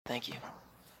Thank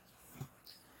you.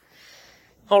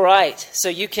 All right, so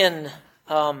you can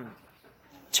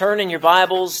turn in your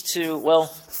Bibles to,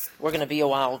 well, we're going to be a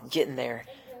while getting there.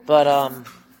 But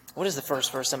what is the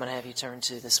first verse I'm going to have you turn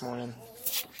to this morning?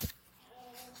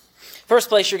 First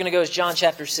place you're going to go is John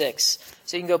chapter 6.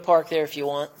 So you can go park there if you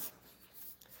want.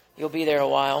 You'll be there a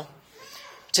while.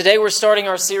 Today we're starting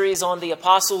our series on the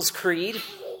Apostles' Creed.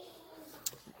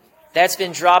 That's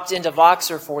been dropped into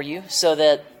Voxer for you so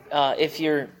that if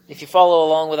you follow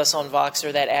along with us on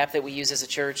Voxer, that app that we use as a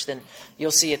church, then you'll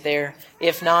see it there.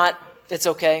 If not, it's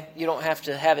okay. You don't have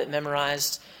to have it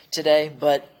memorized today,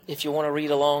 but if you want to read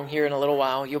along here in a little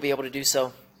while, you'll be able to do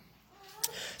so.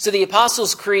 So the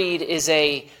Apostles' Creed is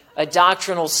a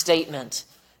doctrinal statement.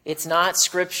 It's not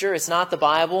Scripture. It's not the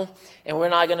Bible. And we're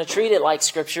not going to treat it like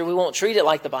Scripture. We won't treat it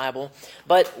like the Bible.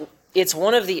 But it's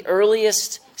one of the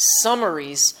earliest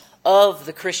summaries of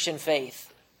the Christian faith.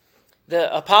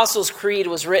 The Apostles' Creed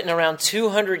was written around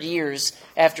 200 years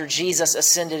after Jesus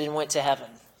ascended and went to heaven.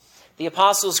 The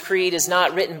Apostles' Creed is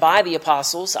not written by the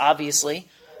apostles, obviously,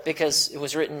 because it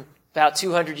was written about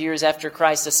 200 years after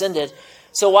Christ ascended.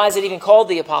 So why is it even called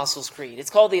the Apostles' Creed? It's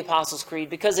called the Apostles' Creed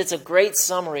because it's a great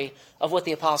summary of what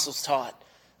the apostles taught,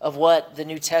 of what the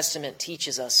New Testament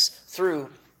teaches us through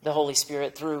the Holy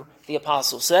Spirit, through the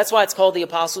apostles. So that's why it's called the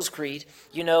Apostles' Creed.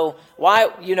 You know why,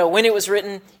 when it was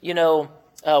written,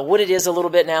 what it is a little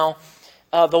bit now.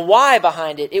 The why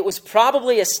behind it, it was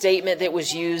probably a statement that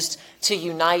was used to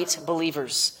unite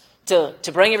believers, to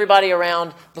bring everybody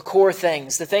around the core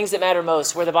things, the things that matter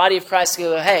most, where the body of Christ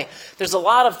go, hey, there's a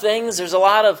lot of things, there's a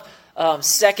lot of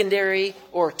secondary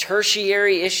or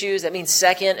tertiary issues. That means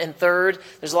second and third.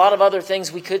 There's a lot of other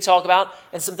things we could talk about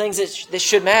and some things that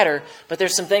should matter, but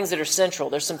there's some things that are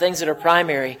central. There's some things that are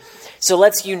primary. So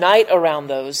let's unite around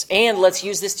those, and let's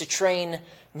use this to train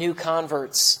new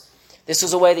converts. This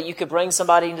was a way that you could bring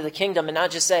somebody into the kingdom and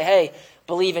not just say, hey,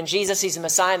 believe in Jesus, He's the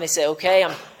Messiah. And they say, okay,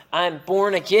 I'm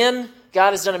born again.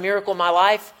 God has done a miracle in my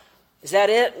life. Is that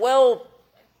it? Well,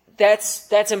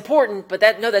 that's important, but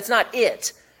that's not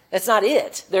it. That's not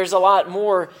it. There's a lot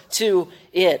more to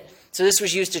it. So this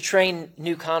was used to train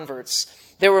new converts.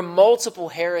 There were multiple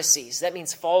heresies. That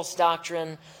means false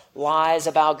doctrine, lies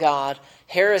about God,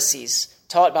 heresies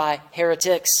taught by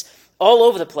heretics all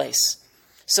over the place.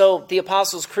 So the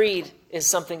Apostles' Creed is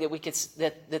something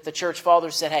that the church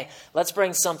fathers said, hey, let's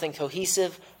bring something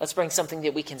cohesive. Let's bring something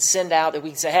that we can send out, that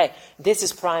we can say, hey, this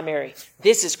is primary.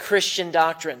 This is Christian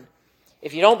doctrine.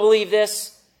 If you don't believe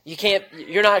this,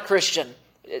 you're not Christian.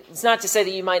 It's not to say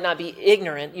that you might not be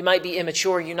ignorant. You might be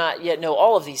immature. You not yet know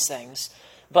all of these things.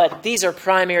 But these are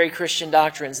primary Christian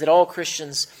doctrines that all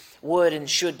Christians would and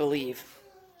should believe.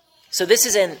 So this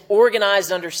is an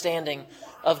organized understanding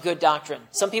of good doctrine.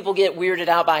 Some people get weirded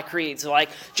out by creeds, like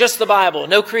just the Bible,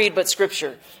 no creed but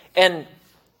Scripture. And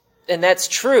that's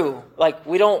true. Like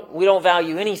we don't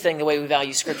value anything the way we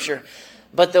value Scripture.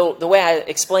 But the way I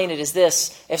explain it is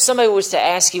this: if somebody was to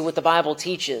ask you what the Bible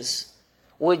teaches,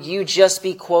 would you just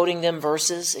be quoting them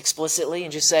verses explicitly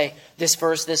and just say this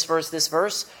verse, this verse, this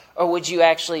verse, or would you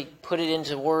actually put it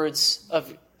into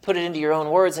your own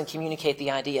words and communicate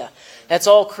the idea? That's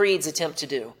all creeds attempt to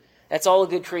do. That's all a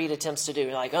good creed attempts to do.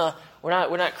 You're like, we're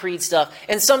not creed stuff.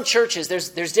 In some churches,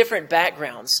 there's different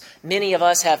backgrounds. Many of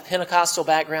us have Pentecostal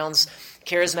backgrounds,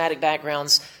 charismatic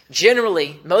backgrounds.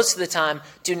 Generally, most of the time,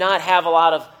 do not have a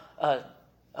lot of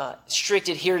strict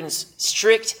adherence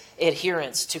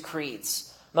to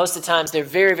creeds. Most of the times, they're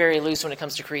very, very loose when it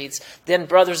comes to creeds. Then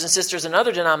brothers and sisters in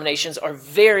other denominations are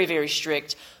very, very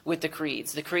strict with the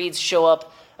creeds. The creeds show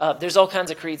up. There's all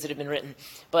kinds of creeds that have been written,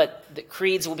 but the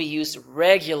creeds will be used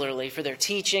regularly for their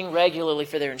teaching, regularly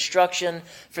for their instruction,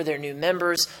 for their new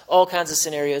members, all kinds of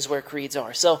scenarios where creeds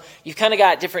are. So you've kind of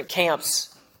got different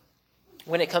camps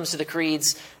when it comes to the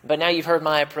creeds, but now you've heard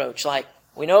my approach. Like,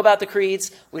 we know about the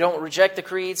creeds. We don't reject the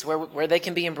creeds where they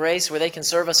can be embraced, where they can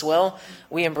serve us well.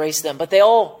 We embrace them. But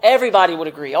everybody would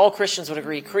agree, all Christians would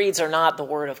agree, creeds are not the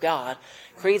Word of God.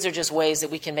 Creeds are just ways that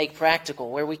we can make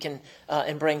practical, where we can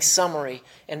and bring summary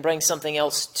and bring something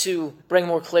else to bring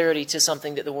more clarity to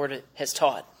something that the Word has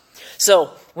taught.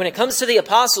 So when it comes to the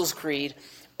Apostles' Creed,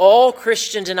 all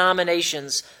Christian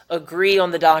denominations agree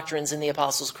on the doctrines in the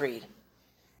Apostles' Creed.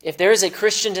 If there is a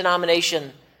Christian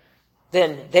denomination,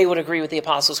 then they would agree with the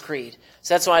Apostles' Creed.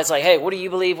 So that's why it's like, hey, what do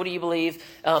you believe? What do you believe?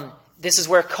 This is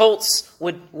where cults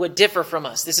would differ from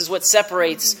us. This is what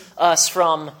separates us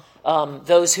from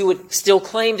those who would still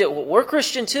claim that we're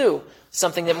Christian too,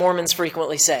 something that Mormons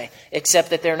frequently say, except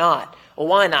that they're not. Well,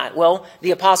 why not? Well,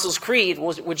 the Apostles' Creed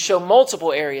would show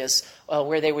multiple areas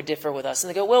where they would differ with us. And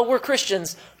they go, well, we're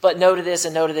Christians, but no to this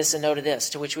and no to this and no to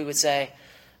this, to which we would say,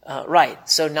 right,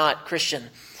 so not Christian.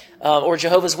 Or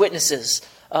Jehovah's Witnesses.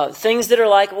 Things that are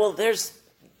like, well,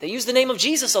 they use the name of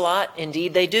Jesus a lot.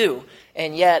 Indeed, they do.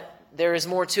 And yet, there is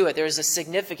more to it. There is a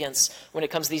significance when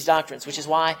it comes to these doctrines, which is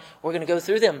why we're going to go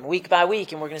through them week by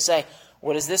week, and we're going to say,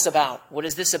 what is this about? What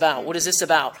is this about? What is this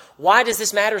about? Why does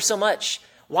this matter so much?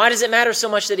 Why does it matter so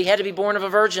much that he had to be born of a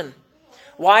virgin?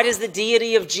 Why does the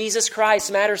deity of Jesus Christ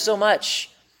matter so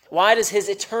much? Why is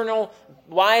the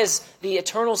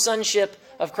eternal sonship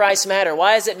of Christ matter?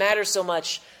 Why does it matter so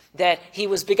much that he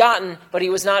was begotten, but he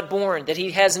was not born, that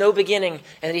he has no beginning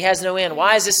and that he has no end?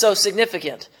 Why is this so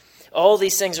significant? All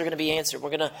these things are going to be answered. We're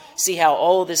going to see how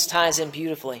all of this ties in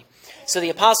beautifully. So the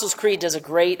Apostles' Creed does a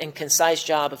great and concise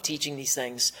job of teaching these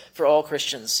things for all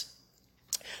Christians.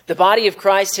 The body of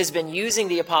Christ has been using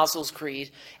the Apostles'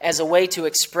 Creed as a way to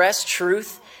express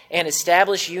truth and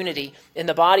establish unity in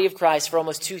the body of Christ for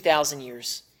almost 2,000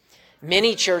 years.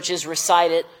 Many churches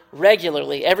recite it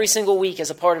regularly, every single week as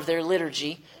a part of their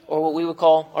liturgy, or what we would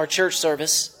call our church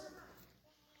service.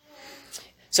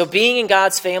 So being in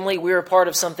God's family, we're a part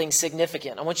of something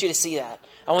significant. I want you to see that.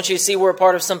 I want you to see we're a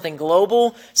part of something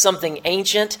global, something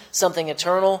ancient, something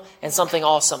eternal, and something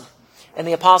awesome. And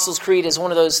the Apostles' Creed is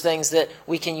one of those things that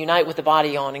we can unite with the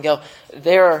body on and go,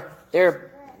 there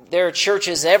are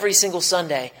churches every single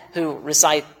Sunday who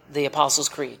recite the Apostles'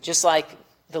 Creed, just like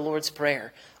the Lord's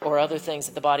Prayer or other things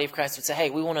that the body of Christ would say, hey,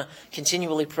 we want to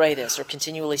continually pray this or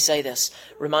continually say this,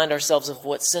 remind ourselves of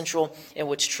what's central and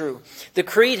what's true. The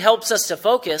Creed helps us to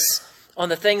focus on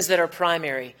the things that are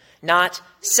primary, not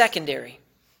secondary.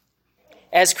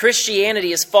 As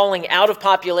Christianity is falling out of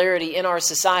popularity in our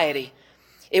society,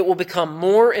 it will become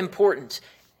more important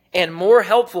and more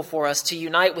helpful for us to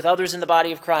unite with others in the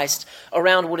body of Christ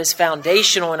around what is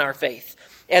foundational in our faith,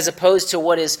 as opposed to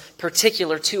what is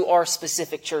particular to our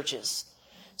specific churches.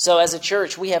 So as a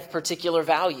church, we have particular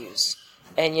values,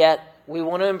 and yet we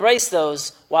want to embrace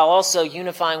those while also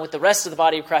unifying with the rest of the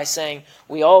body of Christ, saying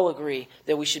we all agree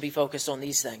that we should be focused on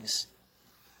these things.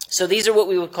 So these are what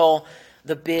we would call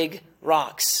the big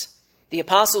rocks. The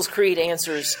Apostles' Creed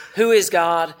answers, who is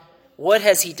God, what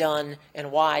has he done,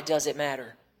 and why does it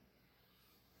matter?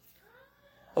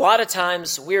 A lot of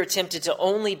times we're tempted to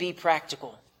only be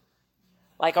practical.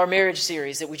 Like our marriage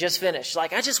series that we just finished.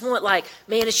 I just want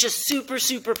man, it's just super,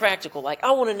 super practical.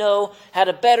 I want to know how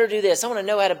to better do this. I want to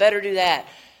know how to better do that.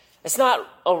 It's not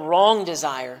a wrong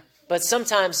desire, but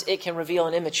sometimes it can reveal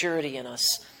an immaturity in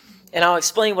us. And I'll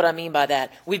explain what I mean by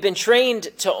that. We've been trained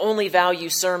to only value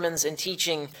sermons and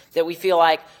teaching that we feel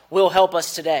like will help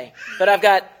us today. But I've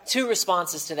got two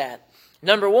responses to that.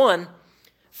 Number one,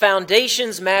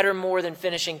 foundations matter more than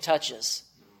finishing touches.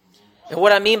 And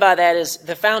what I mean by that is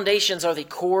the foundations are the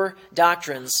core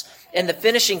doctrines, and the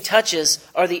finishing touches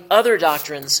are the other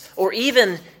doctrines, or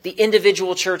even the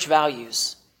individual church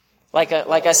values. Like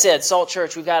I said, Salt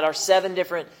Church, we've got our 7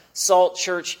 different Salt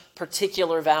Church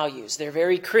particular values. They're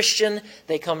very Christian,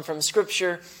 they come from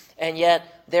Scripture, and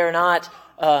yet they're not,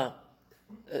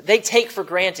 they take for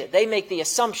granted. They make the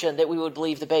assumption that we would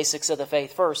believe the basics of the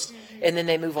faith first, and then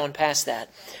they move on past that.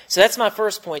 So that's my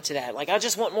first point to that. I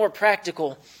just want more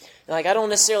practical. I don't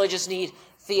necessarily just need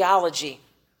theology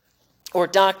or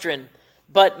doctrine.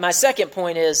 But my second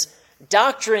point is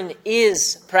doctrine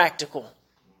is practical.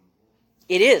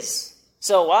 It is.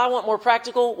 So I want more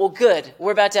practical. Well, good.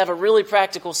 We're about to have a really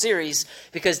practical series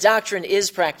because doctrine is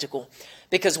practical.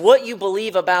 Because what you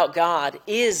believe about God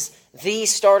is the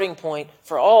starting point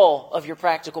for all of your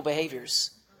practical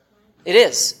behaviors. It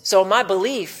is. So my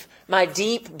belief, my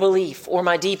deep belief or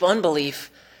my deep unbelief,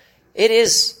 it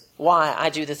is why I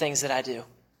do the things that I do.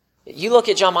 You look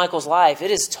at John Michael's life,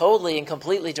 it is totally and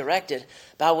completely directed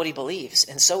by what he believes,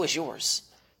 and so is yours.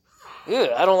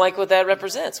 I don't like what that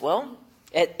represents. Well,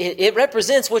 it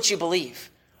represents what you believe,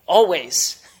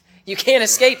 always. You can't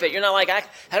escape it. You're not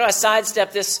how do I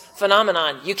sidestep this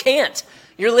phenomenon? You can't.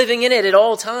 You're living in it at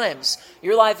all times.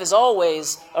 Your life is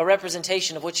always a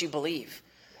representation of what you believe.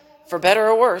 For better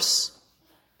or worse,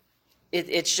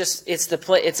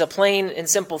 it's a plain and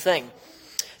simple thing.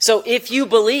 So if you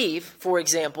believe, for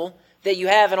example, that you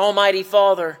have an almighty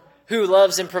Father who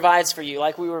loves and provides for you,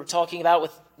 like we were talking about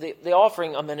with the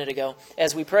offering a minute ago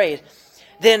as we prayed,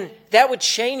 then that would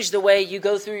change the way you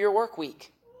go through your work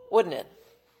week, wouldn't it?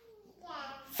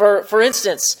 For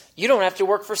instance, you don't have to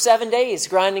work for 7 days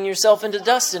grinding yourself into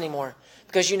dust anymore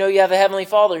because you know you have a Heavenly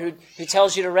Father who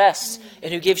tells you to rest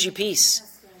and who gives you peace.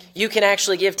 You can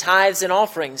actually give tithes and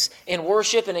offerings in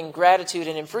worship and in gratitude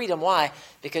and in freedom. Why?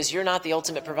 Because you're not the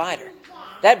ultimate provider.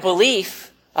 That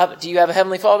belief, do you have a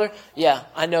Heavenly Father? Yeah,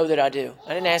 I know that I do.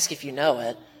 I didn't ask if you know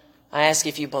it. I ask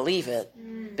if you believe it.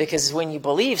 Because when you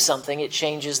believe something, it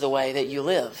changes the way that you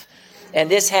live.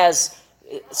 And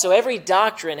so every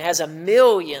doctrine has 10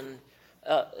 million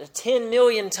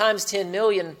times 10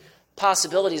 million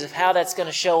possibilities of how that's going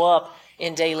to show up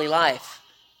in daily life.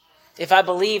 If I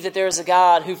believe that there is a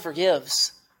God who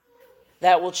forgives,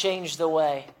 that will change the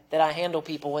way that I handle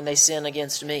people when they sin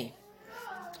against me.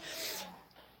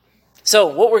 So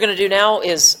what we're going to do now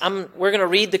is we're going to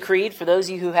read the creed. For those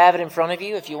of you who have it in front of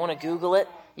you, if you want to Google it,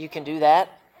 you can do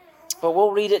that. But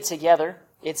we'll read it together.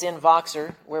 It's in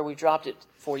Voxer, where we dropped it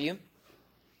for you.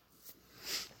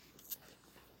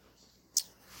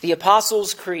 The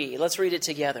Apostles' Creed. Let's read it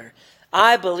together.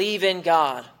 I believe in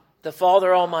God, the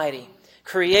Father Almighty,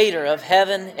 creator of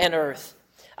heaven and earth.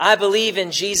 I believe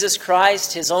in Jesus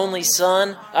Christ, his only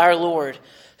Son, our Lord,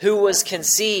 who was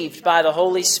conceived by the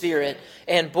Holy Spirit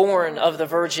and born of the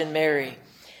Virgin Mary.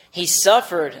 He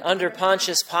suffered under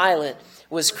Pontius Pilate,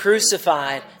 was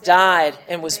crucified, died,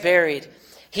 and was buried.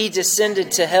 He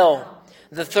descended to hell.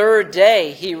 The third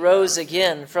day he rose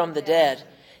again from the dead.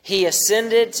 He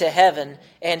ascended to heaven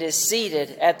and is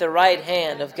seated at the right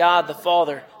hand of God the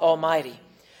Father Almighty.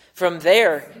 From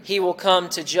there he will come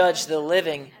to judge the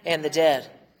living and the dead.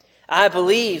 I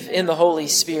believe in the Holy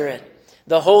Spirit,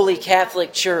 the Holy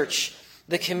Catholic Church,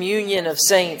 the communion of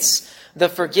saints, the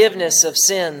forgiveness of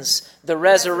sins, the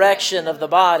resurrection of the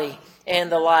body,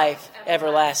 and the life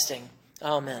everlasting.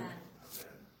 Amen.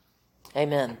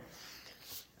 Amen.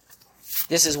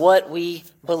 This is what we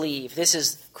believe. This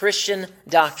is Christian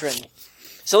doctrine.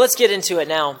 So let's get into it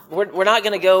now. We're not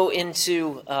going to go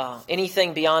into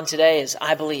anything beyond today as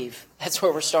I believe. That's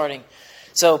where we're starting.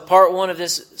 So part one of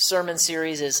this sermon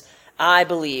series is I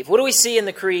believe. What do we see in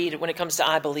the creed when it comes to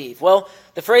I believe? Well,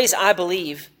 the phrase I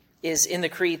believe is in the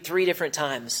creed 3 different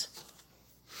times.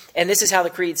 And this is how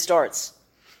the creed starts.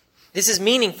 This is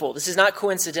meaningful. This is not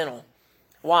coincidental.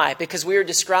 Why? Because we are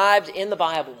described in the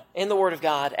Bible, in the Word of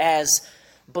God, as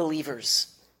believers.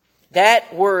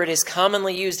 That word is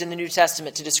commonly used in the New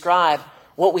Testament to describe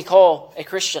what we call a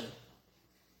Christian.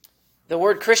 The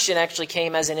word Christian actually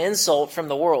came as an insult from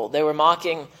the world. They were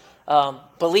mocking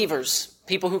believers,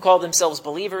 people who called themselves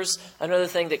believers. Another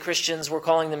thing that Christians were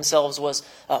calling themselves was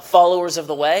followers of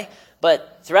the way.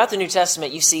 But throughout the New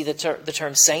Testament, you see the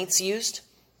term saints used.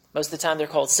 Most of the time they're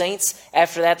called saints.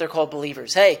 After that, they're called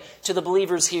believers. Hey, to the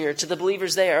believers here, to the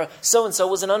believers there. So-and-so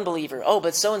was an unbeliever. Oh,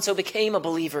 but so-and-so became a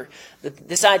believer.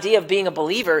 This idea of being a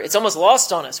believer, it's almost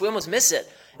lost on us. We almost miss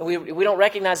it. And we don't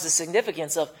recognize the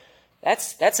significance of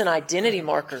that's an identity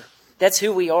marker. That's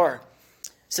who we are.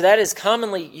 So that is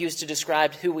commonly used to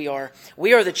describe who we are.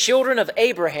 We are the children of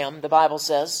Abraham, the Bible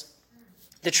says.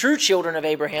 The true children of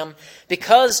Abraham,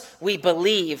 because we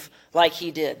believe like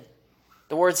he did.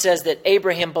 The word says that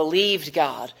Abraham believed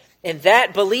God, and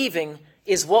that believing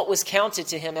is what was counted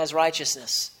to him as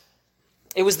righteousness.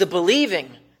 It was the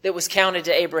believing that was counted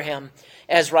to Abraham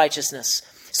as righteousness.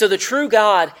 So the true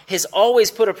God has always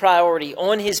put a priority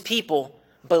on his people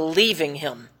believing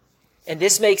him. And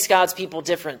this makes God's people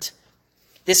different.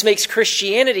 This makes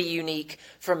Christianity unique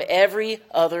from every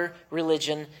other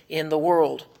religion in the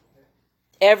world.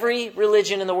 Every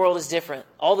religion in the world is different.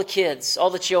 All the kids, all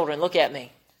the children, look at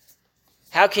me.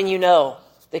 How can you know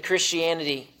that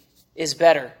Christianity is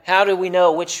better? How do we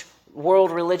know which world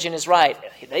religion is right?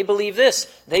 They believe this,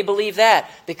 they believe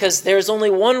that, because there's only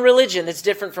one religion that's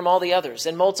different from all the others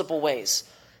in multiple ways.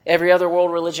 Every other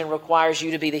world religion requires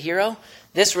you to be the hero.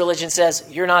 This religion says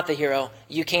you're not the hero.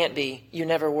 You can't be. You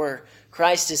never were.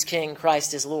 Christ is King.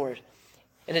 Christ is Lord.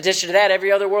 In addition to that,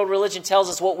 every other world religion tells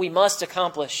us what we must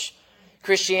accomplish.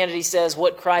 Christianity says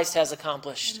what Christ has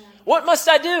accomplished. What must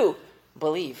I do?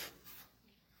 Believe.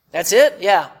 That's it?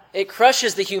 Yeah. It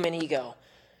crushes the human ego.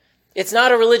 It's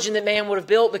not a religion that man would have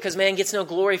built because man gets no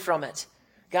glory from it.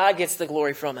 God gets the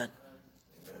glory from it.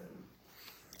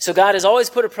 So God has always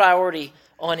put a priority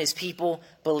on his people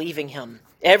believing him.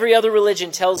 Every other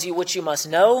religion tells you what you must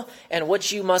know and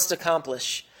what you must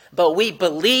accomplish. But we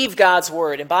believe God's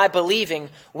word, and by believing,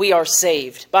 we are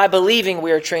saved. By believing,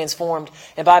 we are transformed,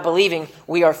 and by believing,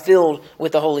 we are filled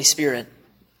with the Holy Spirit.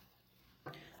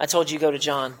 I told you go to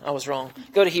John. I was wrong.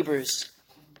 Go to Hebrews.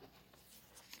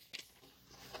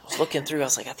 I was looking through. I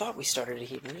was like, I thought we started at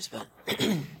Hebrews, but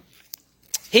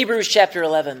Hebrews chapter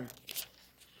 11.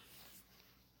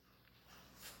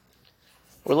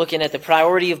 We're looking at the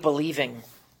priority of believing.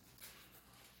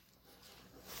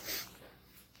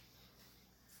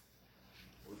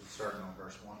 We're starting on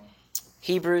verse 1.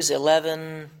 Hebrews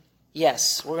 11.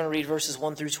 Yes, we're going to read verses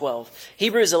 1 through 12.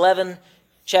 Hebrews 11,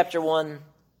 chapter 1.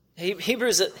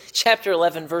 Hebrews chapter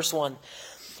 11, verse 1.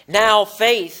 Now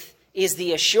faith is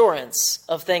the assurance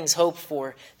of things hoped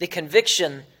for, the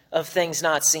conviction of things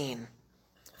not seen.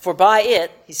 For by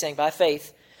it," he's saying by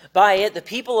faith, "by it the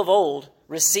people of old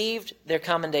received their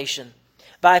commendation.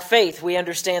 By faith we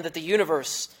understand that the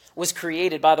universe was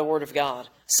created by the word of God,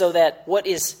 so that what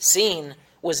is seen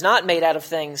was not made out of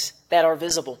things that are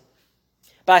visible.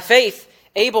 By faith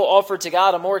Abel offered to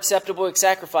God a more acceptable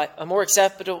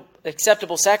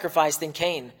sacrifice than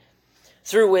Cain,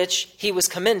 through which he was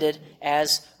commended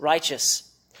as righteous,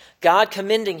 God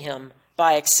commending him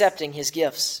by accepting his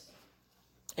gifts.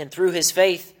 And through his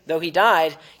faith, though he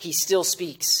died, he still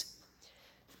speaks.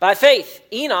 By faith,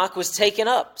 Enoch was taken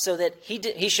up so that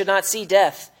he should not see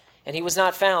death, and he was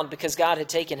not found because God had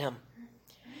taken him.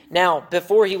 Now,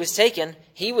 before he was taken,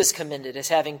 he was commended as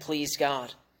having pleased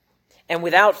God. And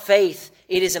without faith,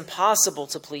 it is impossible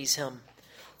to please him.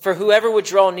 For whoever would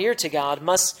draw near to God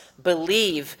must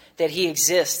believe that he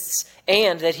exists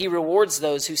and that he rewards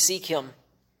those who seek him.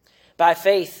 By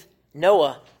faith,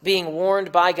 Noah, being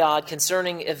warned by God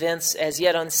concerning events as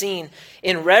yet unseen,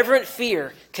 in reverent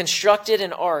fear constructed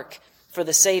an ark for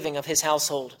the saving of his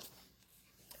household.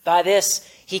 By this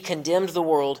he condemned the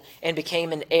world and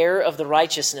became an heir of the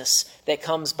righteousness that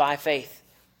comes by faith.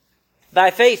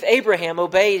 By faith Abraham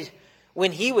obeyed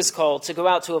when he was called to go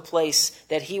out to a place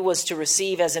that he was to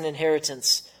receive as an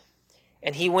inheritance.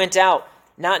 And he went out,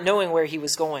 not knowing where he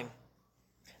was going.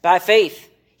 By faith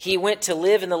he went to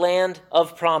live in the land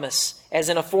of promise, as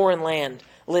in a foreign land,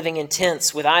 living in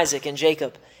tents with Isaac and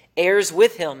Jacob, heirs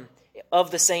with him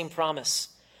of the same promise.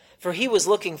 For he was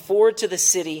looking forward to the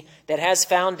city that has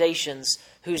foundations,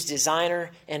 whose designer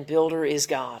and builder is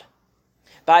God.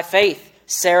 By faith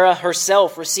Sarah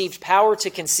herself received power to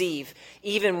conceive,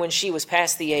 even when she was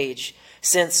past the age,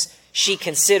 since she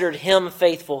considered him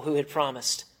faithful who had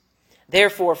promised.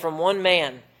 Therefore, from one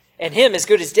man, and him as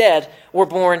good as dead, were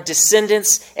born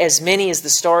descendants as many as the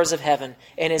stars of heaven,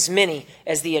 and as many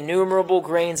as the innumerable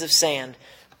grains of sand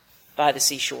by the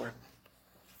seashore.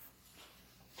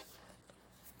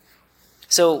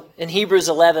 So in Hebrews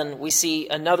 11, we see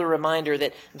another reminder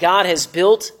that God has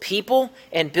built people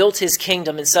and built his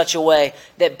kingdom in such a way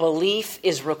that belief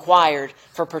is required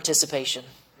for participation.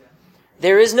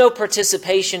 There is no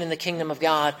participation in the kingdom of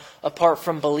God apart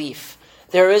from belief.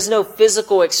 There is no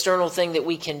physical external thing that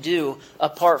we can do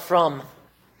apart from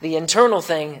the internal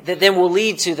thing that then will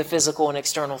lead to the physical and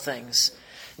external things.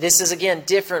 This is, again,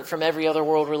 different from every other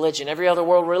world religion. Every other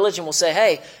world religion will say,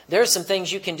 hey, there are some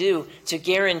things you can do to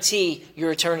guarantee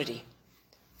your eternity.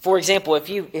 For example, if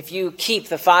you keep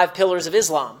the 5 pillars of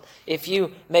Islam, if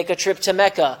you make a trip to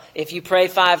Mecca, if you pray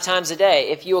 5 times a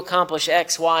day, if you accomplish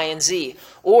X, Y, and Z,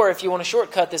 or if you want to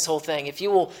shortcut this whole thing, if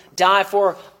you will die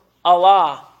for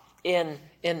Allah in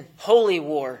holy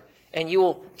war and you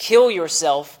will kill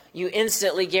yourself, you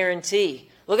instantly guarantee.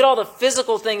 Look at all the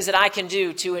physical things that I can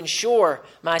do to ensure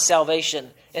my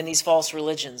salvation in these false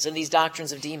religions and these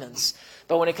doctrines of demons.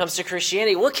 But when it comes to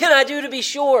Christianity, what can I do to be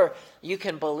sure? You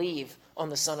can believe on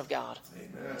the Son of God.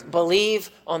 Amen. Believe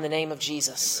on the name of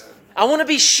Jesus. Amen. I want to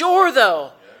be sure,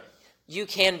 though. Yes. You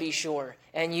can be sure,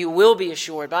 and you will be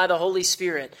assured by the Holy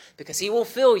Spirit, because he will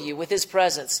fill you with his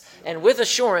presence and with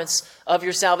assurance of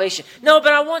your salvation. No,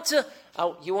 but I want to...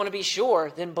 you want to be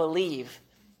sure, then believe.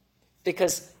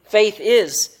 Because faith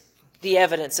is the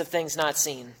evidence of things not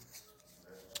seen.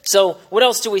 So what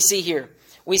else do we see here?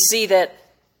 We see that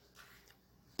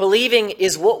believing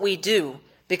is what we do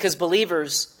because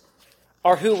believers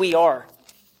are who we are.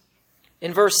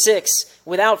 In verse 6,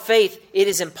 without faith it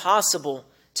is impossible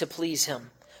to please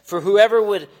him. For whoever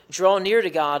would draw near to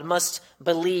God must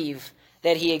believe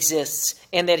that he exists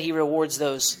and that he rewards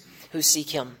those who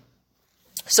seek him.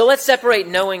 So let's separate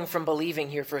knowing from believing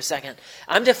here for a second.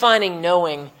 I'm defining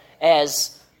knowing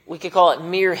as, we could call it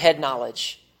mere head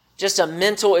knowledge. Just a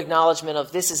mental acknowledgement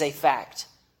of this is a fact.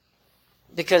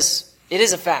 Because it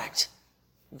is a fact.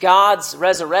 God's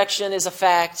resurrection is a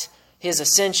fact. His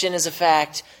ascension is a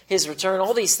fact. His return,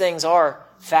 all these things are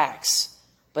facts.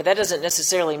 But that doesn't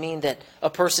necessarily mean that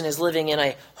a person is living in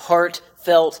a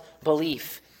heartfelt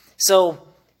belief. So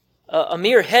a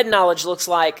mere head knowledge looks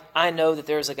like, I know that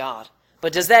there's a God.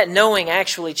 But does that knowing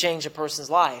actually change a person's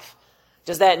life?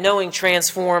 Does that knowing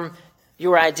transform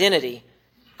your identity?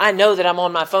 I know that I'm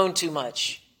on my phone too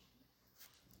much.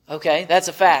 Okay, that's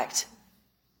a fact.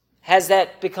 Has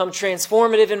that become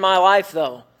transformative in my life,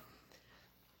 though?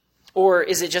 Or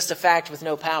is it just a fact with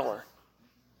no power?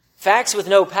 Facts with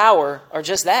no power are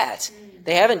just that.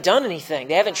 They haven't done anything.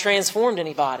 They haven't transformed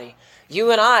anybody.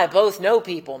 You and I both know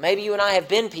people. Maybe you and I have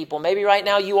been people. Maybe right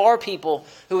now you are people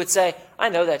who would say, I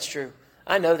know that's true.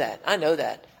 I know that. I know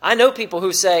that. I know people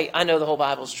who say, I know the whole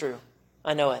Bible's true.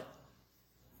 I know it.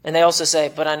 And they also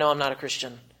say, but I know I'm not a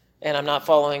Christian. and I'm not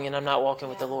following and I'm not walking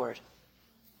with the Lord.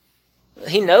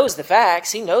 He knows the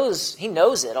facts. He knows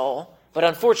it all. But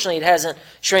unfortunately, it hasn't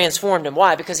transformed him.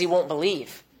 Why? Because he won't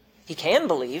believe. He can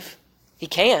believe. He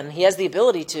can. He has the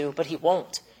ability to, but he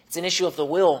won't. It's an issue of the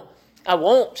will. I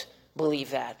won't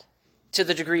believe that to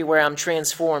the degree where I'm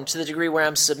transformed, to the degree where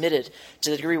I'm submitted, to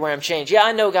the degree where I'm changed. Yeah,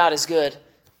 I know God is good.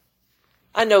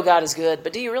 I know God is good,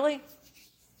 but do you really?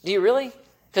 Do you really?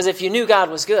 Because if you knew God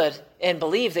was good and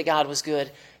believed that God was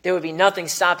good, there would be nothing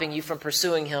stopping you from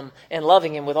pursuing him and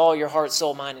loving him with all your heart,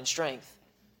 soul, mind, and strength.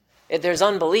 If there's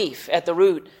unbelief at the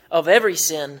root of every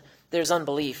sin, there's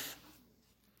unbelief.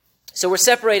 So we're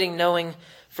separating knowing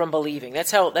from believing.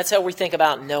 That's how we think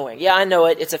about knowing. Yeah, I know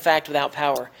it. It's a fact without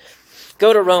power.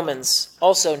 Go to Romans,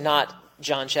 also not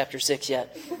John chapter 6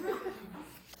 yet.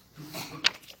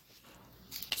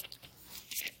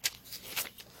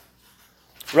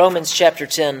 Romans chapter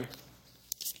 10.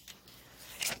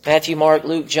 Matthew, Mark,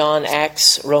 Luke, John,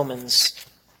 Acts, Romans.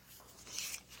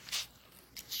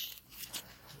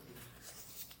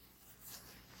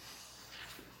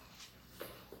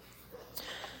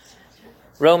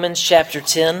 Romans chapter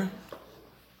 10.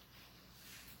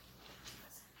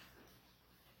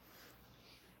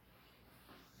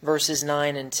 Verses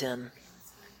 9 and 10.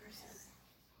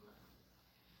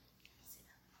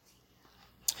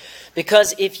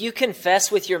 Because if you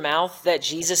confess with your mouth that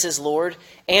Jesus is Lord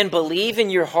and believe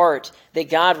in your heart that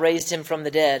God raised him from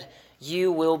the dead,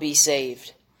 you will be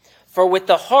saved. For with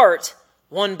the heart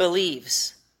one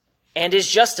believes and is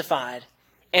justified,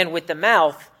 and with the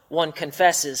mouth one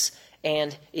confesses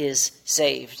and is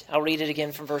saved. I'll read it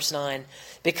again from verse 9.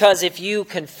 Because if you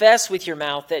confess with your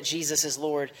mouth that Jesus is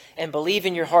Lord and believe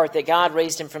in your heart that God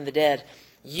raised him from the dead,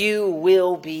 you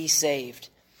will be saved.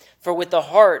 For with the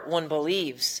heart one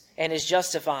believes and is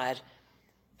justified,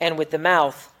 and with the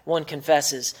mouth one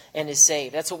confesses and is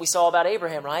saved. That's what we saw about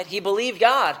Abraham, right? He believed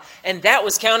God, and that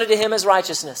was counted to him as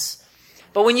righteousness.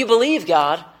 But when you believe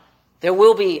God, there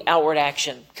will be outward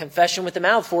action. Confession with the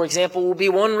mouth, for example, will be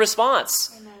one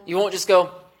response. Amen. You won't just go,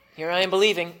 here I am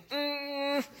believing.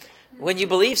 When you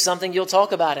believe something, you'll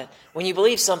talk about it. When you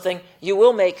believe something, you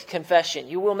will make confession.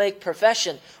 You will make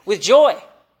profession with joy,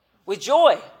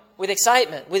 with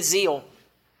excitement, with zeal,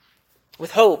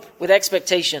 with hope, with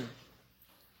expectation.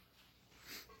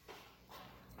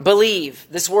 Believe.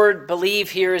 This word believe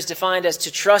here is defined as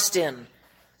to trust in.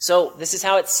 So this is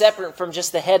how it's separate from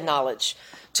just the head knowledge.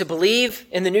 To believe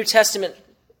in the New Testament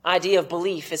idea of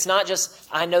belief, it's not just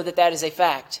I know that is a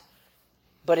fact,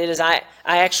 but it is I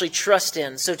actually trust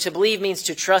in. So to believe means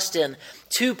to trust in,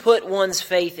 to put one's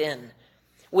faith in,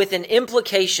 with an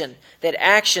implication that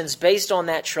actions based on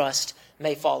that trust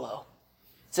may follow.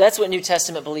 So that's what New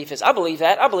Testament belief is. I believe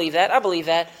that, I believe that, I believe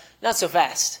that. Not so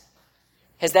fast.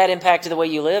 Has that impacted the way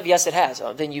you live? Yes, it has.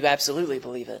 Oh, then you absolutely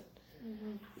believe it.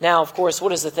 Mm-hmm. Now, of course,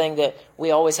 what is the thing that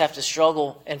we always have to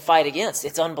struggle and fight against?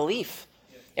 It's unbelief.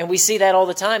 And we see that all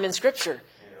the time in Scripture.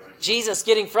 Jesus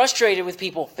getting frustrated with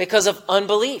people because of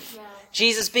unbelief. Yeah.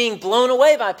 Jesus being blown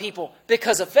away by people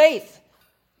because of faith.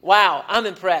 Wow, I'm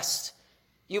impressed.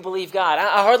 You believe God.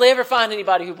 I hardly ever find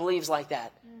anybody who believes like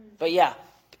that. But yeah,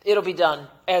 it'll be done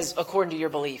as according to your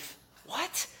belief.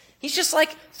 What? He's just like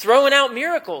throwing out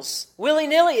miracles.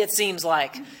 Willy-nilly, it seems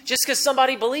like. Just because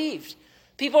somebody believed.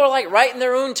 People are like writing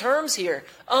their own terms here.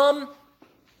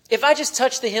 If I just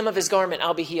touch the hem of his garment,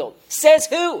 I'll be healed. Says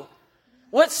who?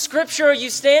 What scripture are you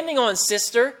standing on,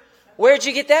 sister? Where'd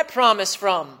you get that promise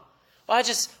from?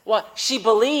 Well, she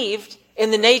believed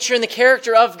in the nature and the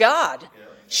character of God.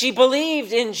 She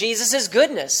believed in Jesus'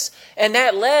 goodness. And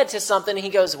that led to something. And he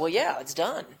goes, well, yeah, it's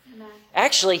done. Amen.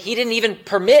 Actually, he didn't even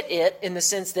permit it in the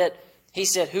sense that he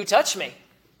said, who touched me?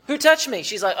 Who touched me?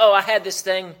 She's like, oh, I had this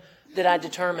thing that I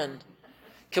determined.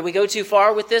 Could we go too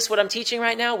far with this, what I'm teaching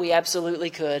right now? We absolutely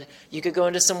could. You could go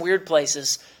into some weird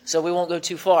places, so we won't go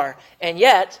too far. And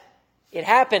yet, it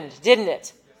happened, didn't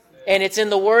it? And it's in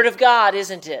the Word of God,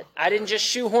 isn't it? I didn't just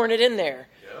shoehorn it in there.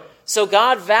 So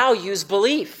God values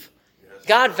belief.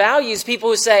 God values people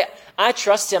who say, I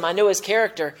trust him, I know his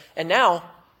character. And now,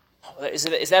 is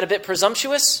that a bit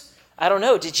presumptuous? I don't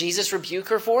know. Did Jesus rebuke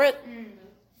her for it?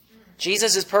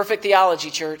 Jesus is perfect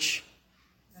theology, church.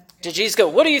 Did Jesus go,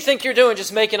 what do you think you're doing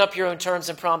just making up your own terms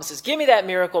and promises? Give me that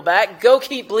miracle back. Go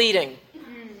keep bleeding.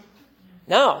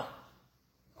 No.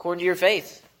 According to your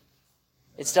faith.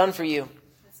 It's done for you.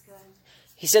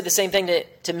 He said the same thing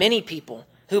to many people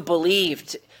who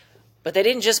believed. But they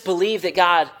didn't just believe that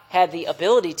God had the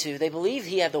ability to. They believed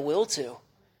he had the will to.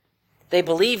 They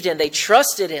believed in, they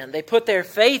trusted in, they put their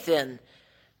faith in.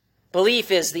 Belief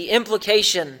is the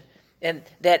implication and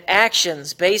that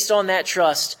actions based on that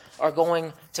trust are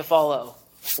going to follow.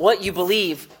 What you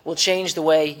believe will change the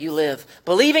way you live.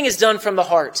 Believing is done from the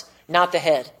heart, not the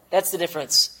head. That's the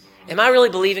difference. Am I really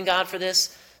believing God for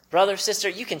this? Brother, sister,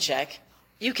 you can check.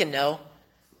 You can know.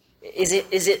 Is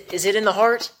it in the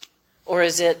heart or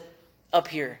is it up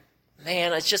here?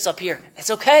 Man, it's just up here. It's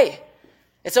okay.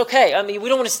 It's okay. I mean, we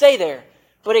don't want to stay there,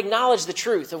 but acknowledge the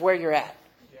truth of where you're at.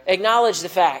 Acknowledge the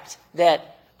fact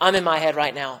that I'm in my head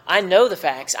right now. I know the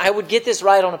facts. I would get this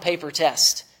right on a paper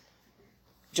test.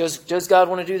 Does God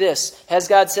want to do this? Has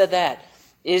God said that?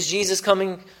 Is Jesus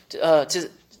coming?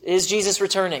 Is Jesus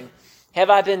returning? Have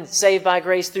I been saved by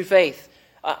grace through faith?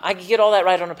 I can get all that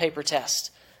right on a paper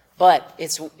test. But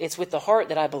it's with the heart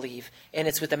that I believe, and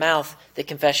it's with the mouth that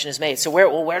confession is made. So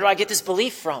where do I get this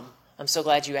belief from? I'm so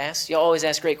glad you asked. You always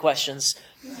ask great questions.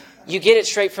 You get it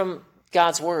straight from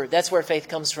God's word. That's where faith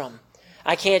comes from.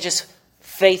 I can't just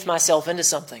faith myself into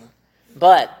something.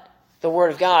 But the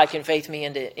word of God can faith me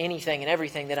into anything and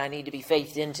everything that I need to be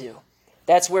faithed into.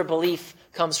 That's where belief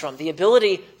comes from. The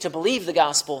ability to believe the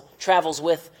gospel travels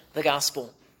with the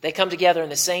gospel. They come together in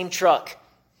the same truck.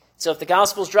 So if the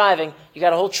gospel's driving, you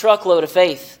got a whole truckload of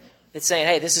faith that's saying,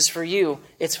 hey, this is for you.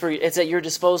 It's at your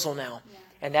disposal now. Yeah.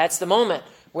 And that's the moment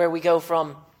where we go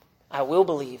from I will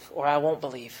believe or I won't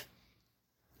believe.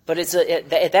 But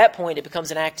at that point, it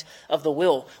becomes an act of the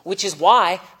will, which is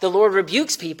why the Lord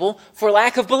rebukes people for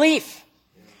lack of belief.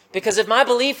 Because if my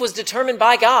belief was determined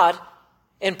by God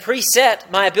and preset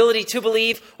my ability to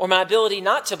believe or my ability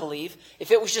not to believe,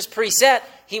 if it was just preset,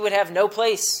 he would have no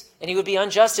place and he would be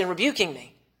unjust in rebuking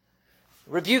me.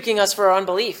 Rebuking us for our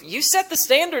unbelief. You set the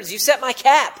standards. You set my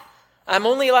cap. I'm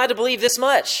only allowed to believe this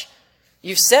much.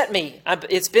 You've set me.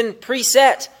 It's been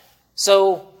preset.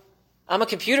 So I'm a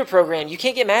computer program. You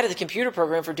can't get mad at the computer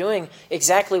program for doing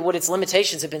exactly what its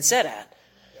limitations have been set at.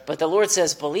 But the Lord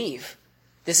says, believe.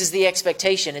 This is the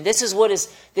expectation. And this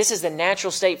is the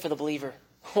natural state for the believer.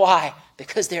 Why?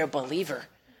 Because they're a believer.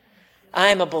 I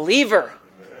am a believer.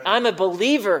 I'm a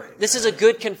believer. This is a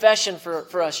good confession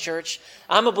for us, church.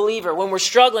 I'm a believer. When we're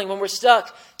struggling, when we're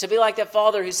stuck, to be like that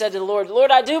father who said to the Lord,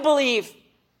 Lord, I do believe.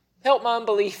 Help my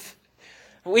unbelief.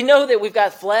 We know that we've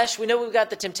got flesh. We know we've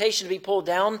got the temptation to be pulled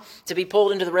down, to be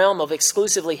pulled into the realm of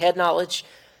exclusively head knowledge.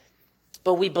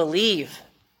 But we believe.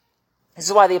 This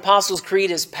is why the Apostles'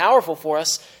 Creed is powerful for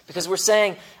us, because we're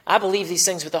saying, I believe these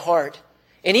things with the heart.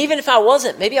 And even if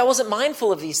maybe I wasn't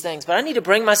mindful of these things, but I need to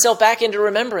bring myself back into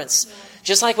remembrance.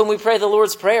 Just like when we pray the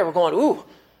Lord's Prayer, we're going, ooh.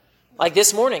 Like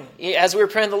this morning, as we were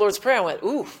praying the Lord's Prayer, I went,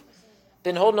 ooh,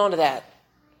 been holding on to that.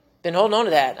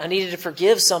 I needed to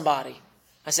forgive somebody.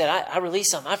 I said, I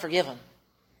release them. I forgive them.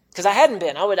 Because I hadn't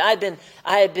been. I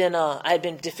had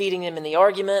been defeating them in the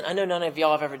argument. I know none of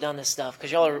y'all have ever done this stuff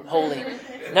because y'all are holy.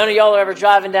 None of y'all are ever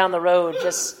driving down the road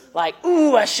just like,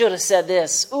 ooh, I should have said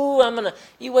this. Ooh,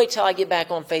 you wait till I get back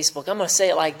on Facebook. I'm going to say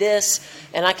it like this,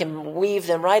 and I can weave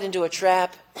them right into a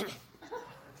trap,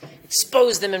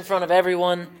 expose them in front of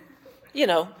everyone,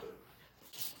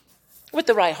 with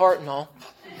the right heart and all.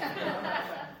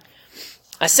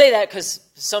 I say that because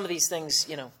some of these things,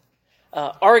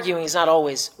 arguing is not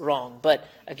always wrong. But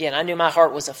again, I knew my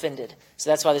heart was offended. So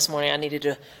that's why this morning I needed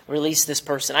to release this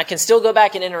person. I can still go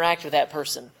back and interact with that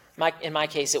person. In my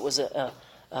case, it was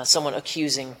someone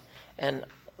accusing and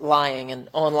lying and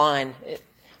online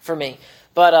for me.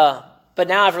 But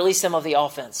now I've released them of the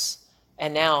offense.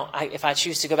 And now if I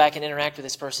choose to go back and interact with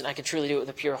this person, I can truly do it with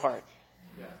a pure heart.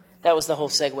 Yeah. That was the whole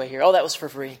segue here. Oh, that was for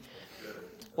free.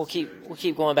 We'll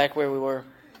keep going back where we were.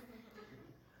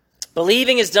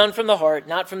 Believing is done from the heart,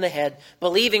 not from the head.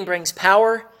 Believing brings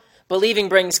power. Believing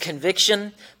brings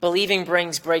conviction. Believing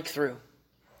brings breakthrough.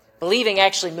 Believing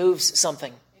actually moves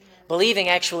something. Believing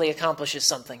actually accomplishes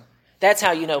something. That's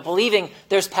how you know. Believing,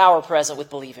 there's power present with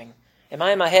believing. Am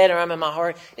I in my head or am I in my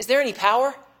heart? Is there any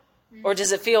power? Or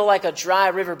does it feel like a dry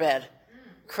riverbed?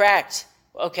 Cracked.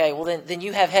 Okay, well then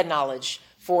you have head knowledge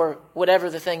for whatever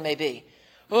the thing may be.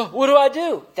 Oh, what do I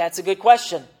do? That's a good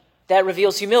question. That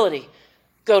reveals humility.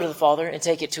 Go to the Father and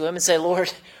take it to him and say,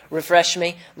 Lord, refresh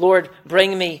me. Lord,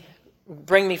 bring me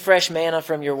fresh manna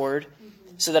from your word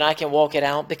so that I can walk it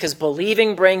out. Because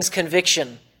believing brings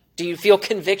conviction. Do you feel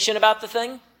conviction about the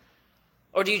thing?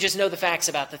 Or do you just know the facts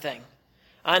about the thing?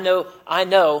 I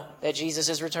know that Jesus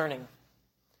is returning.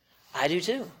 I do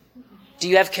too. Do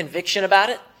you have conviction about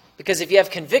it? Because if you have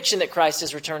conviction that Christ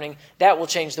is returning, that will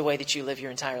change the way that you live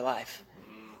your entire life.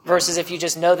 Versus if you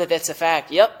just know that that's a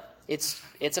fact. Yep, it's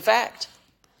a fact.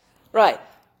 Right.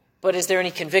 But is there any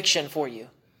conviction for you?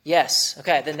 Yes.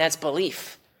 Okay, then that's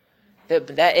belief.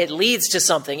 That it leads to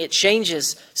something. It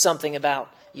changes something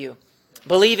about you.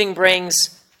 Believing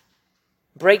brings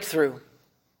breakthrough.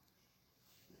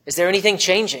 Is there anything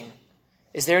changing?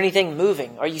 Is there anything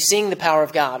moving? Are you seeing the power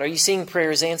of God? Are you seeing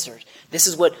prayers answered? This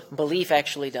is what belief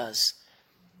actually does.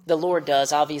 The Lord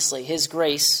does, obviously. His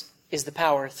grace is the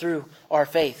power through our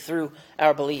faith, through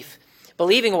our belief.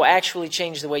 Believing will actually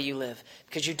change the way you live,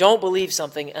 because you don't believe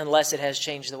something unless it has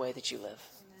changed the way that you live.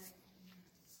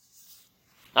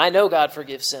 I know God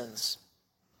forgives sins.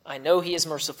 I know He is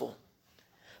merciful.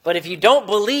 But if you don't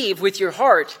believe with your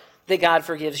heart that God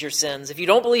forgives your sins, if you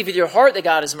don't believe with your heart that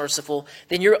God is merciful,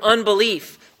 then your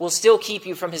unbelief will still keep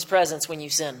you from His presence when you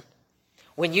sin.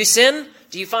 When you sin,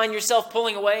 do you find yourself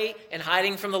pulling away and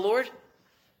hiding from the Lord?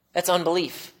 That's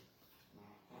unbelief.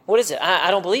 What is it?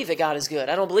 I don't believe that God is good.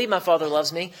 I don't believe my Father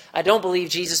loves me. I don't believe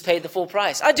Jesus paid the full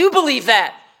price. I do believe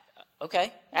that.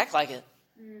 Okay, act like it.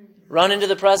 Run into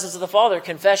the presence of the Father.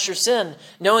 Confess your sin,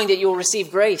 knowing that you'll receive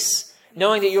grace,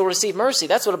 knowing that you'll receive mercy.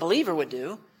 That's what a believer would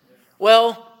do.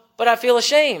 Well, but I feel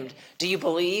ashamed. Do you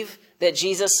believe that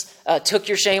Jesus took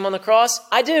your shame on the cross?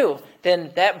 I do.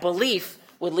 Then that belief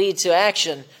would lead to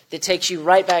action that takes you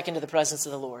right back into the presence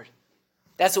of the Lord.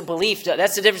 That's what belief does.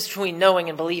 That's the difference between knowing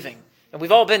and believing. And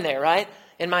we've all been there, right?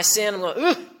 In my sin, I'm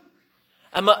going,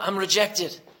 I'm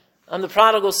rejected. I'm the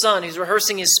prodigal son who's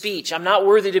rehearsing his speech. I'm not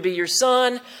worthy to be your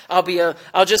son.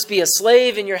 I'll just be a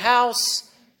slave in your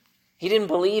house. He didn't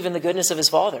believe in the goodness of his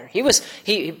Father.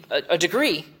 A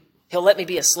degree. He'll let me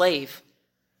be a slave,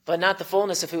 but not the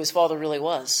fullness of who his Father really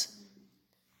was.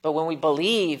 But when we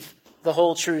believe the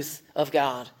whole truth of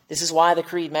God, this is why the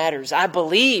creed matters. I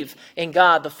believe in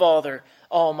God the Father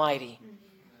Almighty.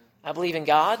 I believe in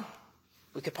God.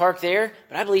 We could park there,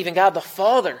 but I believe in God the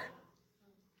Father.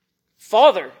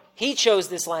 Father. He chose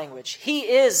this language. He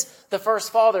is the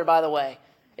first father, by the way.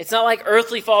 It's not like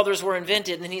earthly fathers were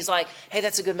invented and then he's like, hey,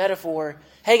 that's a good metaphor.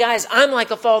 Hey, guys, I'm like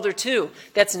a father too.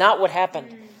 That's not what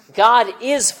happened. God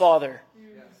is Father.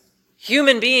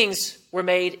 Human beings were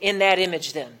made in that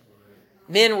image then.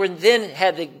 Men were then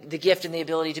had the gift and the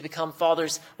ability to become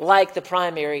fathers like the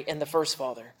primary and the first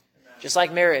father. Just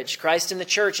like marriage. Christ in the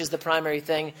church is the primary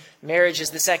thing. Marriage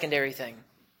is the secondary thing.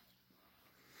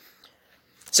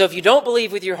 So if you don't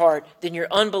believe with your heart, then your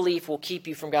unbelief will keep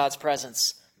you from God's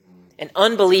presence. And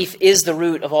unbelief is the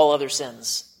root of all other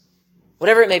sins.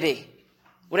 Whatever it may be.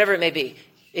 Whatever it may be.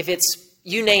 If it's,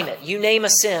 you name it. You name a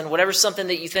sin, whatever something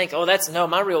that you think,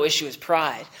 my real issue is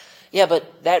pride. Yeah,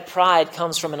 but that pride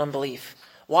comes from an unbelief.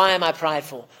 Why am I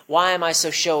prideful? Why am I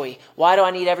so showy? Why do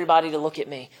I need everybody to look at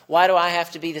me? Why do I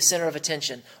have to be the center of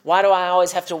attention? Why do I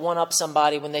always have to one-up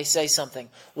somebody when they say something?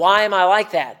 Why am I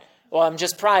like that? Well, I'm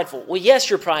just prideful. Well, yes,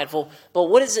 you're prideful, but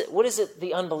what is it,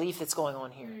 the unbelief that's going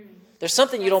on here? There's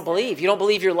something you don't believe. You don't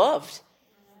believe you're loved.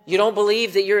 You don't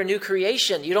believe that you're a new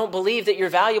creation. You don't believe that you're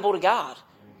valuable to God.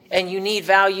 And you need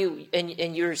value,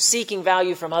 and you're seeking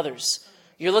value from others.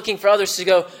 You're looking for others to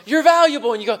go, you're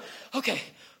valuable. And you go, okay,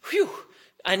 whew,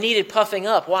 I needed puffing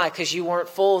up. Why? Because you weren't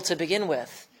full to begin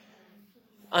with.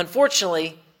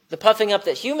 Unfortunately, the puffing up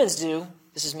that humans do,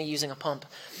 this is me using a pump.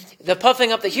 The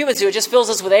puffing up that humans do, it just fills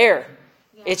us with air.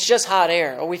 It's just hot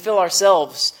air. Or we fill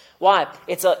ourselves. Why?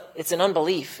 It's an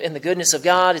unbelief in the goodness of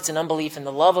God. It's an unbelief in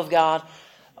the love of God.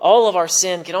 All of our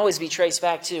sin can always be traced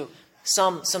back to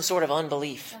some sort of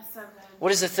unbelief.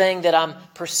 What is the thing that I'm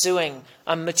pursuing?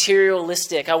 I'm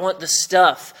materialistic. I want the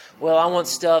stuff. Well, I want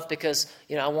stuff because,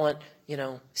 I want,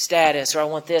 status, or I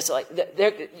want this.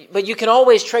 But you can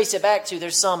always trace it back to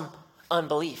there's some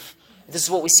unbelief. This is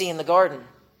what we see in the garden.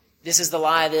 This is the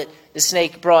lie that the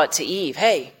snake brought to Eve.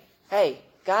 Hey,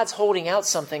 God's holding out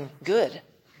something good.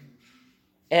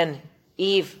 And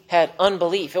Eve had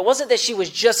unbelief. It wasn't that she was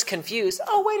just confused.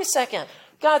 Oh, wait a second.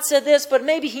 God said this, but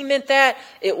maybe he meant that.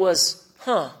 It was,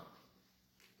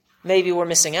 maybe we're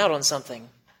missing out on something.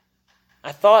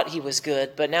 I thought he was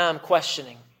good, but now I'm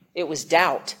questioning. It was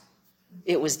doubt.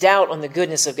 It was doubt on the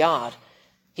goodness of God.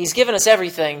 He's given us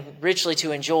everything richly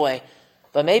to enjoy,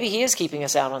 but maybe he is keeping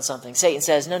us out on something. Satan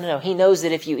says, no. He knows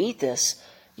that if you eat this,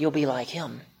 you'll be like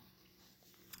him.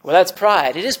 Well, that's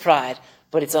pride. It is pride,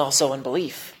 but it's also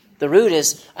unbelief. The root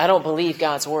is, I don't believe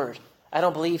God's word. I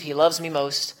don't believe he loves me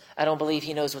most. I don't believe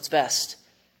he knows what's best.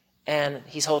 And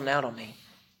he's holding out on me.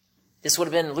 This would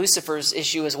have been Lucifer's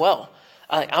issue as well.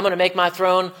 I'm going to make my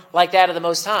throne like that of the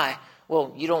Most High.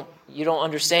 Well, you don't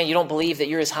understand. You don't believe that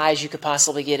you're as high as you could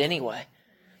possibly get anyway.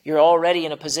 You're already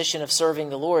in a position of serving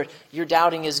the Lord. You're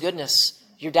doubting his goodness.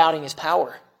 You're doubting his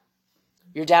power.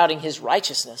 You're doubting his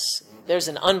righteousness. There's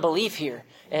an unbelief here.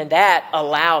 And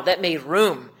that made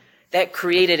room. That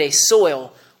created a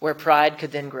soil where pride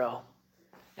could then grow.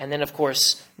 And then, of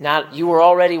course, you were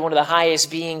already one of the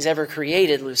highest beings ever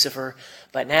created, Lucifer,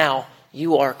 but now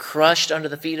you are crushed under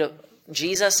the feet of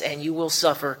Jesus, and you will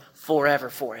suffer forever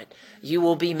for it. You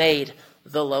will be made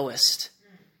the lowest.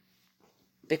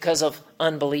 because of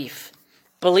unbelief.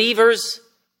 Believers,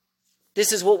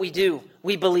 this is what we do.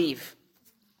 We believe.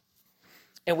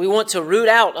 And we want to root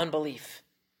out unbelief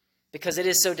because it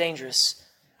is so dangerous.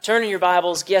 Turn in your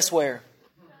Bibles, guess where?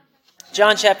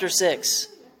 John chapter 6.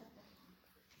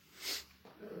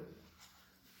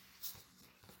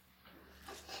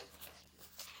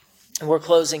 And we're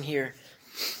closing here.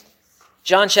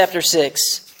 John chapter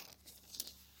 6.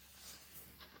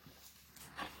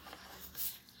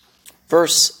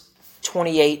 Verse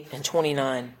 28 and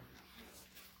 29.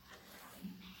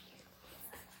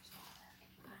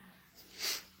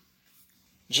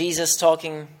 Jesus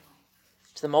talking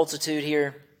to the multitude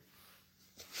here.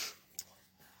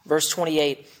 Verse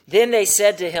 28. Then they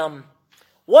said to him,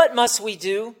 "What must we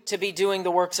do to be doing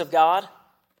the works of God?"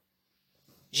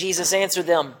 Jesus answered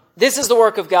them, "This is the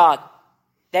work of God,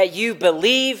 that you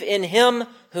believe in him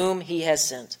whom he has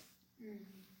sent."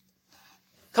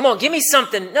 Come on, give me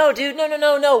something. No, dude,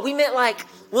 no. We meant like,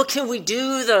 what can we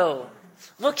do though?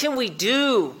 What can we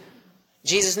do?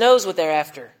 Jesus knows what they're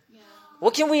after.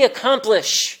 What can we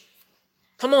accomplish?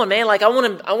 Come on, man. Like, I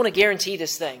want to guarantee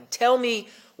this thing. Tell me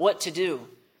what to do.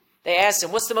 They asked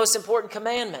him, "What's the most important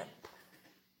commandment?"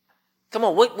 Come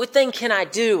on, what thing can I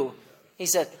do? He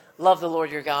said, "Love the Lord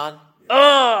your God."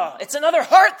 Oh, it's another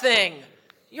heart thing.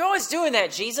 You're always doing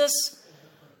that, Jesus.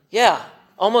 Yeah,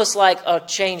 almost like a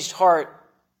changed heart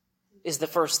is the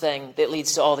first thing that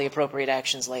leads to all the appropriate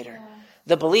actions later.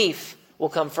 The belief will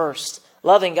come first.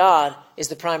 Loving God is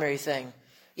the primary thing.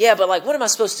 Yeah, but like, what am I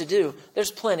supposed to do? There's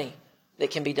plenty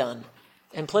that can be done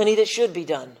and plenty that should be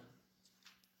done.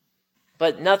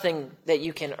 But nothing that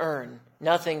you can earn,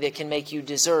 nothing that can make you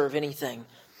deserve anything.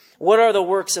 What are the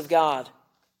works of God?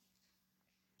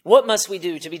 What must we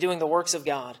do to be doing the works of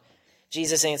God?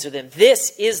 Jesus answered them, "This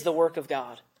is the work of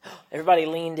God." Everybody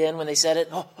leaned in when they said it.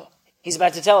 Oh, he's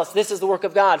about to tell us this is the work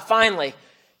of God. Finally,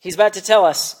 he's about to tell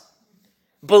us,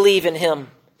 believe in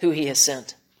him who he has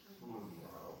sent.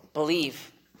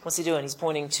 Believe. What's he doing? He's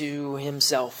pointing to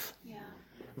himself. Yeah.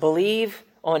 Believe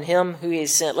on him who he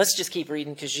has sent. Let's just keep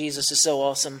reading because Jesus is so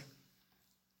awesome.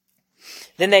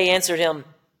 Then he answered them,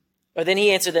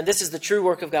 "This is the true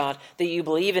work of God, that you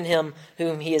believe in him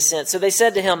whom he has sent." So they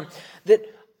said to him,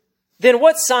 "Then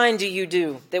what sign do you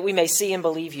do that we may see and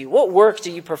believe you? What work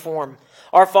do you perform?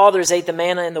 Our fathers ate the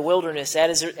manna in the wilderness,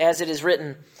 as it is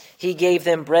written, he gave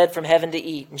them bread from heaven to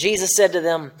eat." And Jesus said to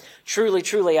them, "Truly,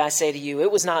 truly, I say to you,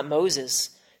 it was not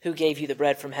Moses who gave you the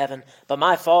bread from heaven, but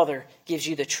my Father gives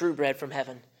you the true bread from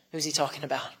heaven." Who's he talking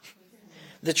about?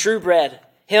 The true bread,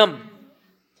 him.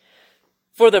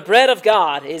 "For the bread of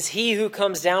God is he who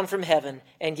comes down from heaven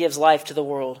and gives life to the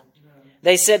world."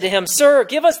 They said to him, "Sir,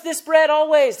 give us this bread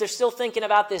always." They're still thinking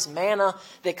about this manna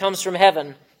that comes from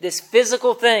heaven, this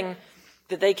physical thing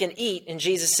that they can eat. And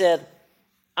Jesus said,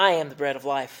 "I am the bread of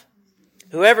life.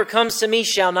 Whoever comes to me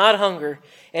shall not hunger,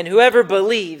 and whoever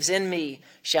believes in me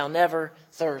shall never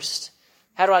thirst."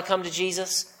 How do I come to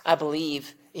Jesus? I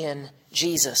believe in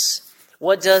Jesus.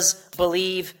 What does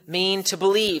believe mean? To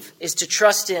believe is to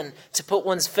trust in, to put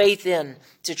one's faith in,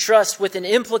 to trust with an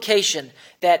implication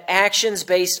that actions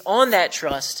based on that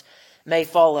trust may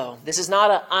follow. This is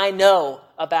not a "I know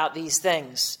about these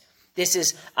things." This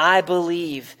is "I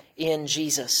believe in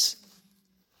Jesus."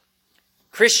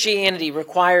 Christianity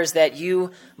requires that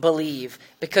you believe,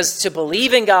 because to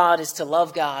believe in God is to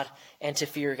love God and to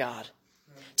fear God.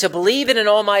 To believe in an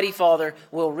Almighty Father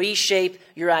will reshape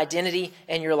your identity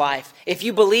and your life. If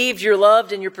you believed you're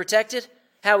loved and you're protected,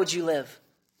 how would you live?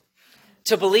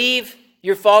 To believe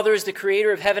your Father is the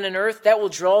creator of heaven and earth, that will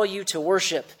draw you to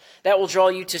worship. That will draw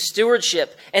you to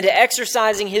stewardship and to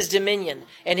exercising his dominion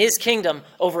and his kingdom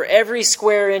over every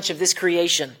square inch of this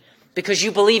creation, because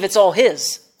you believe it's all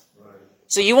his.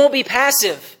 So you won't be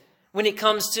passive when it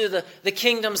comes to the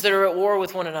kingdoms that are at war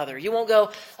with one another. You won't go,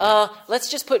 let's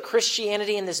just put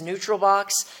Christianity in this neutral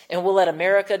box and we'll let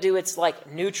America do its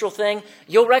like neutral thing.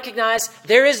 You'll recognize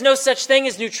there is no such thing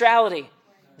as neutrality.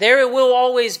 There will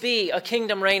always be a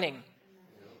kingdom reigning.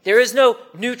 There is no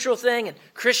neutral thing, and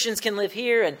Christians can live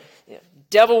here and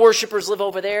devil worshippers live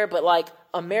over there, but like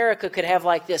America could have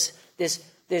like this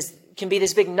can be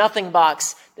this big nothing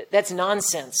box. That's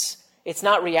nonsense. It's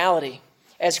not reality.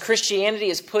 As Christianity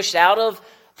is pushed out of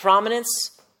prominence,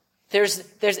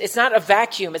 it's not a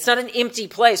vacuum. It's not an empty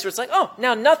place where it's like, oh,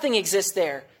 now nothing exists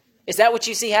there. Is that what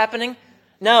you see happening?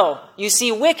 No, you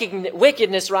see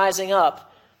wickedness rising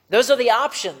up. Those are the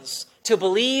options. To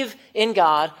believe in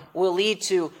God will lead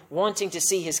to wanting to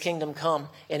see his kingdom come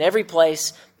in every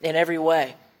place, in every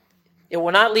way. It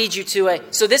will not lead you to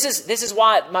so this is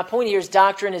why my point here is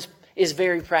doctrine is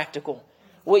very practical.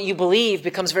 What you believe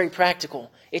becomes very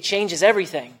practical. It changes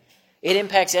everything. It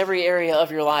impacts every area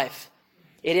of your life.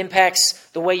 It impacts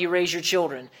the way you raise your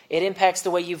children. It impacts the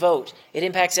way you vote. It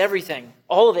impacts everything.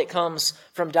 All of it comes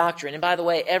from doctrine. And by the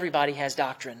way, everybody has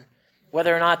doctrine.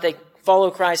 Whether or not they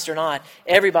follow Christ or not,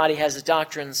 everybody has the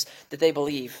doctrines that they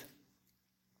believe.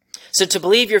 So to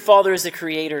believe your Father is the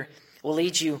Creator will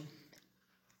lead you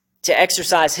to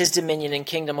exercise His dominion and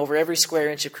kingdom over every square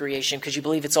inch of creation because you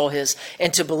believe it's all His.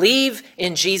 And to believe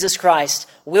in Jesus Christ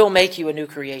will make you a new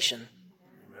creation.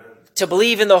 To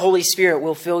believe in the Holy Spirit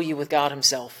will fill you with God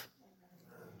Himself.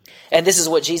 And this is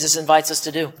what Jesus invites us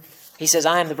to do. He says,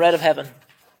 I am the bread of heaven.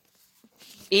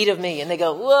 Eat of me. And they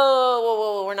go,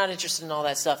 whoa, we're not interested in all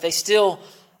that stuff.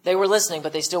 They were listening,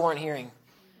 but they still weren't hearing.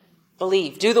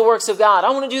 Believe. Do the works of God. I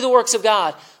want to do the works of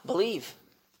God. Believe.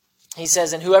 He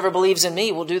says, and whoever believes in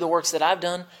me will do the works that I've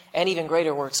done, and even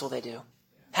greater works will they do.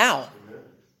 How?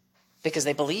 Because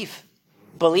they believe.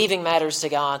 Believing matters to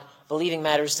God. Believing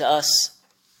matters to us.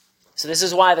 So this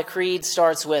is why the creed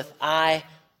starts with, I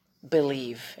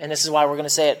believe. And this is why we're going to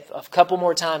say it a couple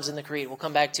more times in the creed. We'll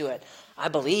come back to it. I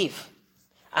believe.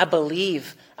 I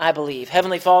believe. I believe.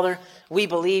 Heavenly Father, we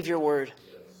believe your word.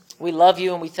 We love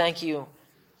you and we thank you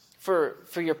for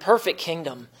your perfect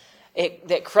kingdom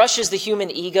that crushes the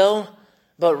human ego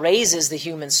but raises the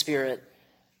human spirit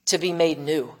to be made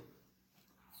new.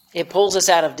 It pulls us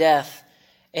out of death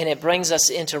and it brings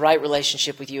us into right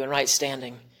relationship with you and right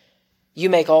standing. You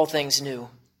make all things new.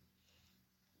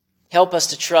 Help us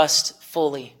to trust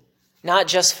fully, not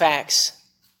just facts,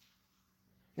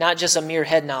 not just a mere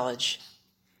head knowledge,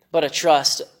 but a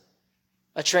trust,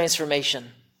 a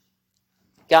transformation.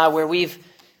 God, where we've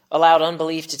allowed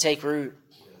unbelief to take root,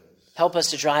 help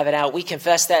us to drive it out. We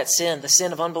confess that sin, the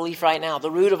sin of unbelief right now, the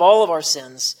root of all of our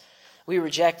sins. We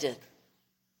reject it.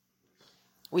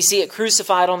 We see it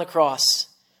crucified on the cross.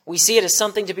 We see it as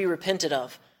something to be repented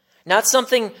of. Not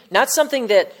something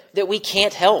that we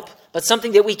can't help, but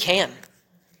something that we can.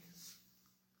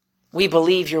 We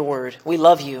believe your word. We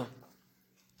love you.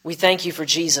 We thank you for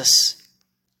Jesus.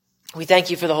 We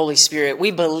thank you for the Holy Spirit. We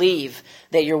believe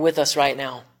that you're with us right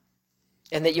now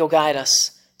and that you'll guide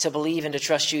us to believe and to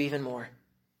trust you even more.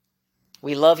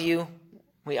 We love you.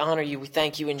 We honor you. We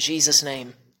thank you in Jesus'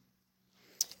 name.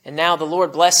 And now the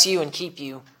Lord bless you and keep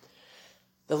you.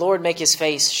 The Lord make his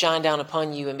face shine down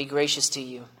upon you and be gracious to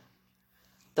you.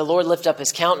 The Lord lift up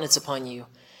his countenance upon you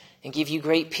and give you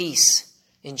great peace.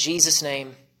 In Jesus'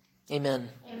 name, amen.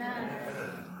 Amen.